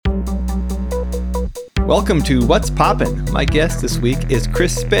Welcome to What's Poppin'. My guest this week is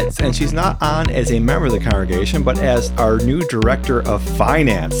Kris Spitz, and she's not on as a member of the congregation, but as our new Director of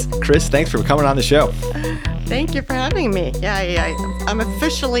Finance. Kris, thanks for coming on the show. Thank you for having me. Yeah, I'm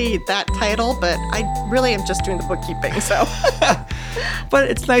officially that title, but I really am just doing the bookkeeping, so. But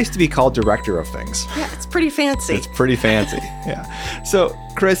it's nice to be called Director of things. Yeah, it's pretty fancy. It's pretty fancy, yeah. So,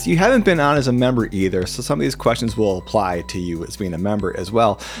 Kris, you haven't been on as a member either, so some of these questions will apply to you as being a member as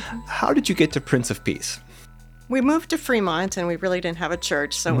well. How did you get to Prince of Peace? We moved to Fremont, and we really didn't have a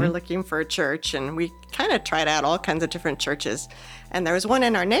church, so we're looking for a church, and we kind of tried out all kinds of different churches. And there was one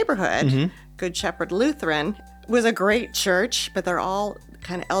in our neighborhood, Good Shepherd Lutheran. It was a great church, but they're all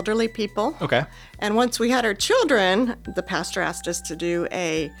kind of elderly people. Okay. And once we had our children, the pastor asked us to do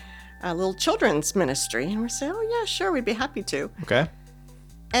a little children's ministry. And we said, oh, yeah, sure, we'd be happy to. Okay.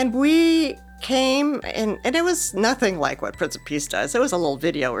 And we came, and it was nothing like what Prince of Peace does. It was a little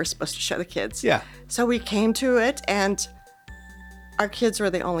video we were supposed to show the kids. Yeah. So we came to it, and our kids were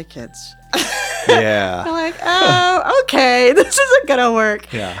the only kids. Yeah. We're like, oh, okay, this isn't going to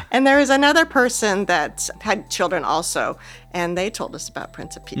work. Yeah. And there was another person that had children also, and they told us about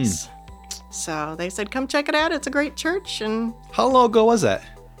Prince of Peace. So they said, come check it out. It's a great church. And How long ago was that?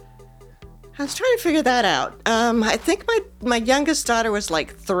 I was trying to figure that out. I think my youngest daughter was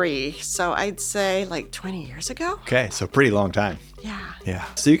like 3, so I'd say like 20 years ago. Okay, so pretty long time. Yeah. Yeah.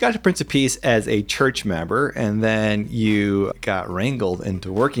 So you got to Prince of Peace as a church member, and then you got wrangled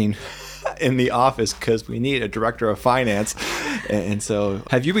into working in the office because we need a director of finance. And so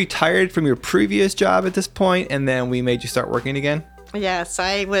have you retired from your previous job at this point, and then we made you start working again? Yes,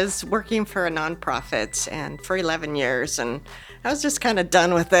 I was working for a nonprofit and for 11 years, and I was just kind of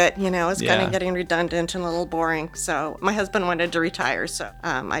done with it. You know, it was kind of getting redundant and a little boring. So my husband wanted to retire, so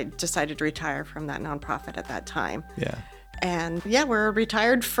I decided to retire from that nonprofit at that time. Yeah. And yeah, we're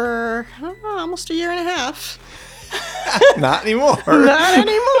retired for almost a year and a half. Not anymore. Not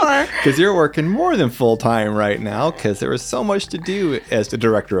anymore. Because you're working more than full time right now because there was so much to do as the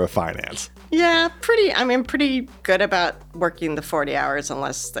director of finance. Yeah, pretty good about working the 40 hours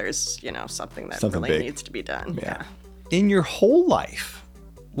unless there's, something that really big needs to be done. Yeah. In your whole life,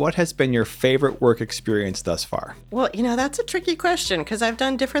 what has been your favorite work experience thus far? Well, that's a tricky question because I've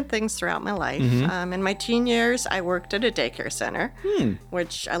done different things throughout my life. In my teen years, I worked at a daycare center,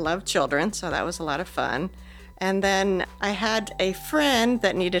 which I love children, so that was a lot of fun. And then I had a friend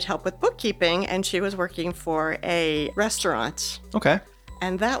that needed help with bookkeeping, and she was working for a restaurant. Okay.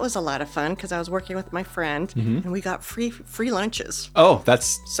 And that was a lot of fun because I was working with my friend, and we got free lunches. Oh,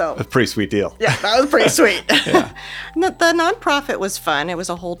 that's a pretty sweet deal. Yeah, that was pretty sweet. The nonprofit was fun. It was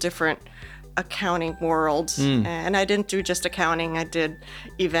a whole different accounting world. And I didn't do just accounting. I did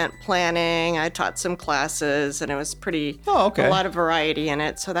event planning. I taught some classes, and it was a lot of variety in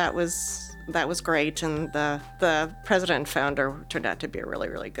it. So that was great. And the president and founder turned out to be a really,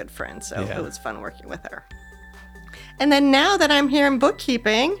 really good friend. So it was fun working with her. And then now that I'm here in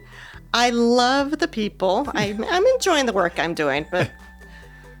bookkeeping, I love the people. I'm enjoying the work I'm doing, but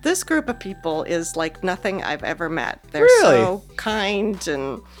this group of people is like nothing I've ever met. They're so kind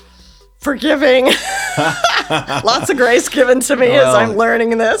and forgiving. Lots of grace given to me as I'm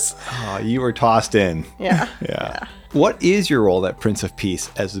learning this. Oh, you were tossed in. Yeah. What is your role at Prince of Peace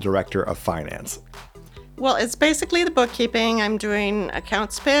as the director of finance? Well, it's basically the bookkeeping. I'm doing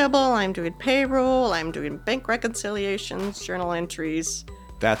accounts payable, I'm doing payroll, I'm doing bank reconciliations, journal entries.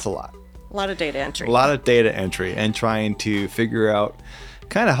 That's a lot. A lot of data entry. A lot of data entry and trying to figure out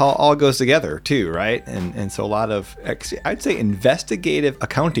kind of how it all goes together too, right? And so a lot of, I'd say, investigative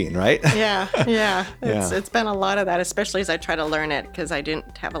accounting, right? Yeah. It's been a lot of that, especially as I try to learn it because I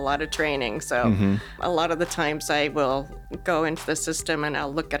didn't have a lot of training. So a lot of the times I will go into the system and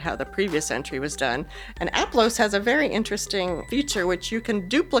I'll look at how the previous entry was done. And Aplos has a very interesting feature which you can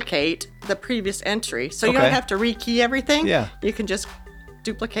duplicate the previous entry. So you don't have to rekey everything. Yeah. You can just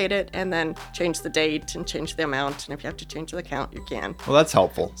duplicate it and then change the date and change the amount, and if you have to change the account, you can. Well, that's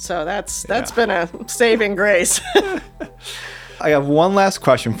helpful. So that's been a saving grace. I have one last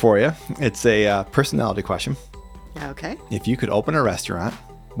question for you. It's a personality question. Okay. If you could open a restaurant,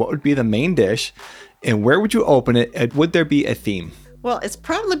 what would be the main dish, and where would you open it, and would there be a theme? Well, it's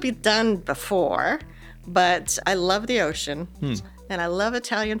probably been done before, but I love the ocean and I love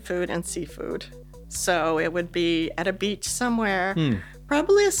Italian food and seafood. So it would be at a beach somewhere.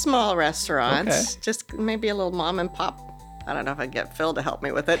 Probably a small restaurant, just maybe a little mom and pop. I don't know if I can get Phil to help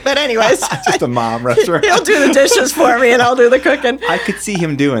me with it, but anyways. Just a mom restaurant. He'll do the dishes for me and I'll do the cooking. I could see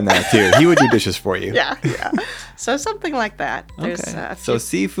him doing that too. He would do dishes for you. Yeah. So something like that. So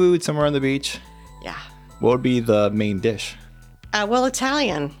seafood somewhere on the beach. Yeah. What would be the main dish? Well,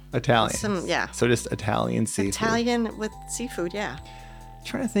 Italian. Italian. Yeah. So just Italian seafood. Italian with seafood, yeah.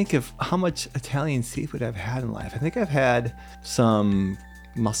 Trying to think of how much Italian seafood I've had in life. I think I've had some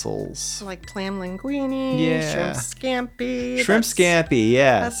mussels. So like clam linguine, Yeah. shrimp scampi. Shrimp scampi,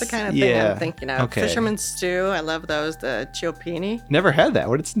 yes. That's the kind of thing I'm thinking of. Okay. Fisherman's stew, I love those. The cioppini. Never had that.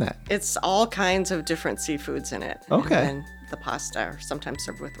 What is that? It's all kinds of different seafoods in it. Okay. And then the pasta are sometimes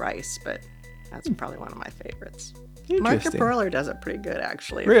served with rice, but that's probably one of my favorites. Market Interesting. Broiler does it pretty good,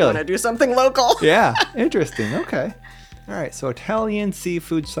 actually. If Really? you want to do something local. Yeah, interesting. Okay. All right, so Italian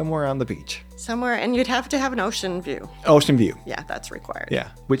seafood somewhere on the beach. Somewhere, and you'd have to have an ocean view. Ocean view. Yeah, that's required. Yeah.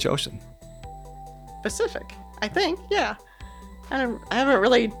 Which ocean? Pacific, I think. Yeah. I haven't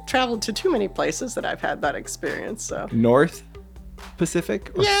really traveled to too many places that I've had that experience. So. North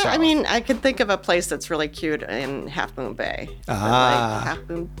Pacific or Yeah, south? I mean, I could think of a place that's really cute in Half Moon Bay. Ah. Like Half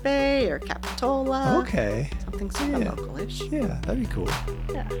Moon Bay or Capitola. Okay. Something sort of local-ish. Yeah, that'd be cool.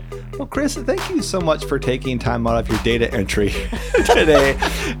 Yeah. Well, Kris, thank you so much for taking time out of your data entry today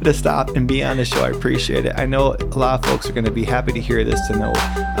to stop and be on the show. I appreciate it. I know a lot of folks are going to be happy to hear this, to know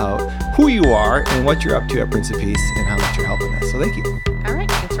who you are and what you're up to at Prince of Peace and how much you're helping us. So thank you. All right.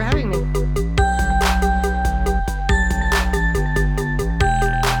 Thanks for having me.